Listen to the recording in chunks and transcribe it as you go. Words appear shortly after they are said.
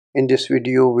In this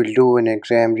video, we'll do an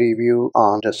exam review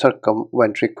on the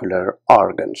circumventricular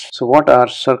organs. So what are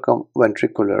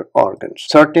circumventricular organs?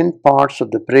 Certain parts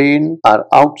of the brain are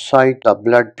outside the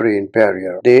blood-brain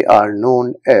barrier. They are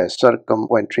known as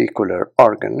circumventricular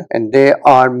organ, and they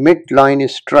are midline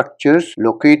structures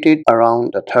located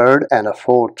around the third and a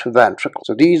fourth ventricle.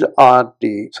 So these are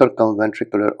the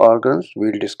circumventricular organs.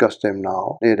 We'll discuss them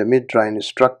now. They are the midline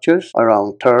structures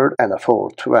around third and a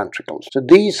fourth ventricles. So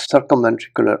these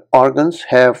circumventricular organs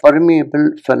have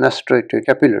permeable fenestrated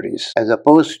capillaries as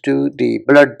opposed to the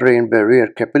blood-brain barrier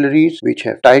capillaries, which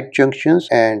have tight junctions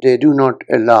and they do not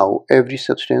allow every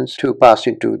substance to pass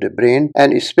into the brain,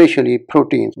 and especially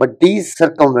proteins. But these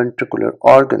circumventricular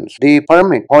organs, they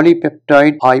permit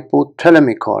polypeptide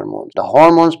hypothalamic hormones. The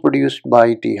hormones produced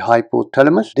by the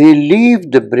hypothalamus, they leave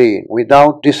the brain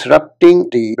without disrupting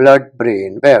the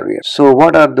blood-brain barrier. So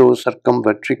what are those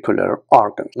circumventricular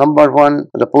organs? Number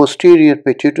one, the posterior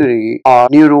pituitary or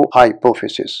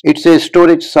neurohypophysis. It's a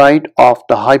storage site of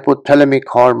the hypothalamic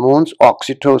hormones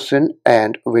oxytocin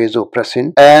and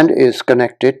vasopressin and is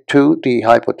connected to the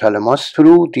hypothalamus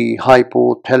through the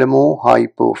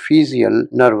hypothalamo-hypophyseal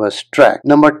nervous tract.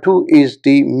 Number two is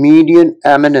the median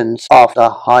eminence of the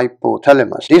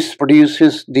hypothalamus. This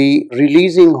produces the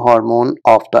releasing hormone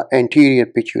of the anterior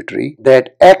pituitary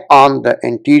that act on the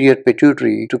anterior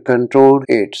pituitary to control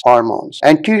its hormones.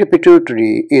 Anterior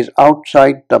pituitary is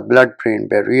outside the blood-brain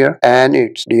barrier and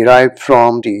it's derived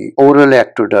from the oral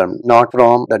ectoderm, not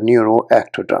from the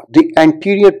neuroectoderm. The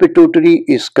anterior pituitary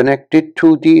is connected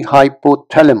to the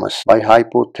hypothalamus by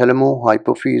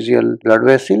hypothalamo-hypophyseal blood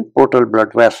vessel, portal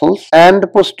blood vessels, and the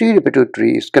posterior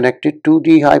pituitary is connected to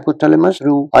the hypothalamus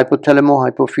through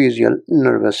hypothalamo-hypophyseal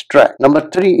nervous tract. Number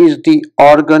three is the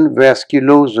organ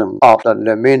vasculosum of the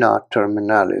lamina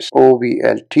terminalis,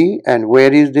 OVLT. And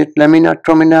where is that lamina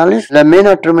terminalis?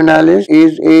 Lamina terminalis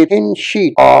is a thin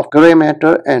sheet of gray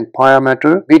matter and pia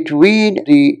matter between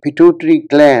the pituitary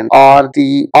gland or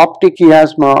the optic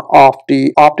chiasma of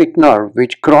the optic nerve,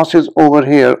 which crosses over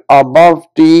here above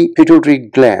the pituitary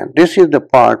gland. This is the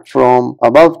part from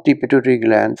above the pituitary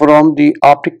gland from the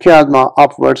optic chiasma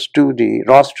upwards to the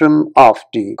rostrum of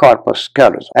the corpus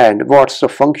callosum. And what's the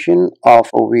function of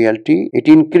OVLT? It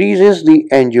increases the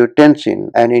angiotensin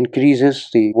and increases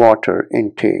the water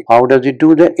intake. How does it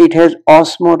do that? It has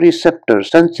osmoreceptors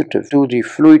sensitive to the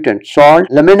fluid and salt.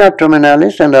 Lamina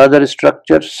terminalis and other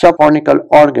structures, subfornical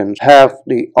organs, have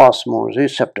the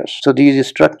osmoreceptors. So these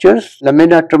structures,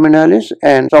 lamina terminalis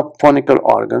and subfornical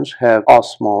organs, have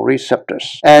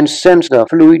osmoreceptors and sense the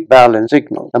fluid balance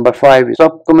signal. Number five is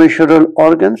subcommissural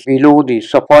organs below the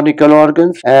subfornical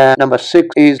organs, and number six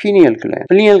is pineal gland.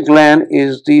 Pineal gland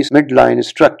is the midline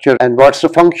structure. And what's the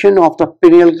function of the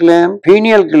pineal gland?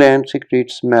 Pineal gland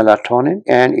secretes melatonin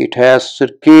and it has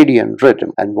circadian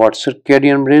rhythm. And what's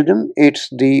circadian rhythm? It's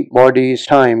the body's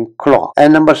time clock.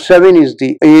 And number seven is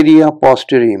the area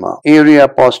postrema. Area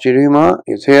postrema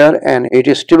is here and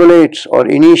it stimulates or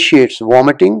initiates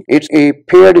vomiting. It's a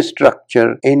paired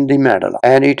structure in the medulla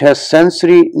and it has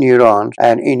sensory neurons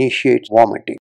and initiates vomiting.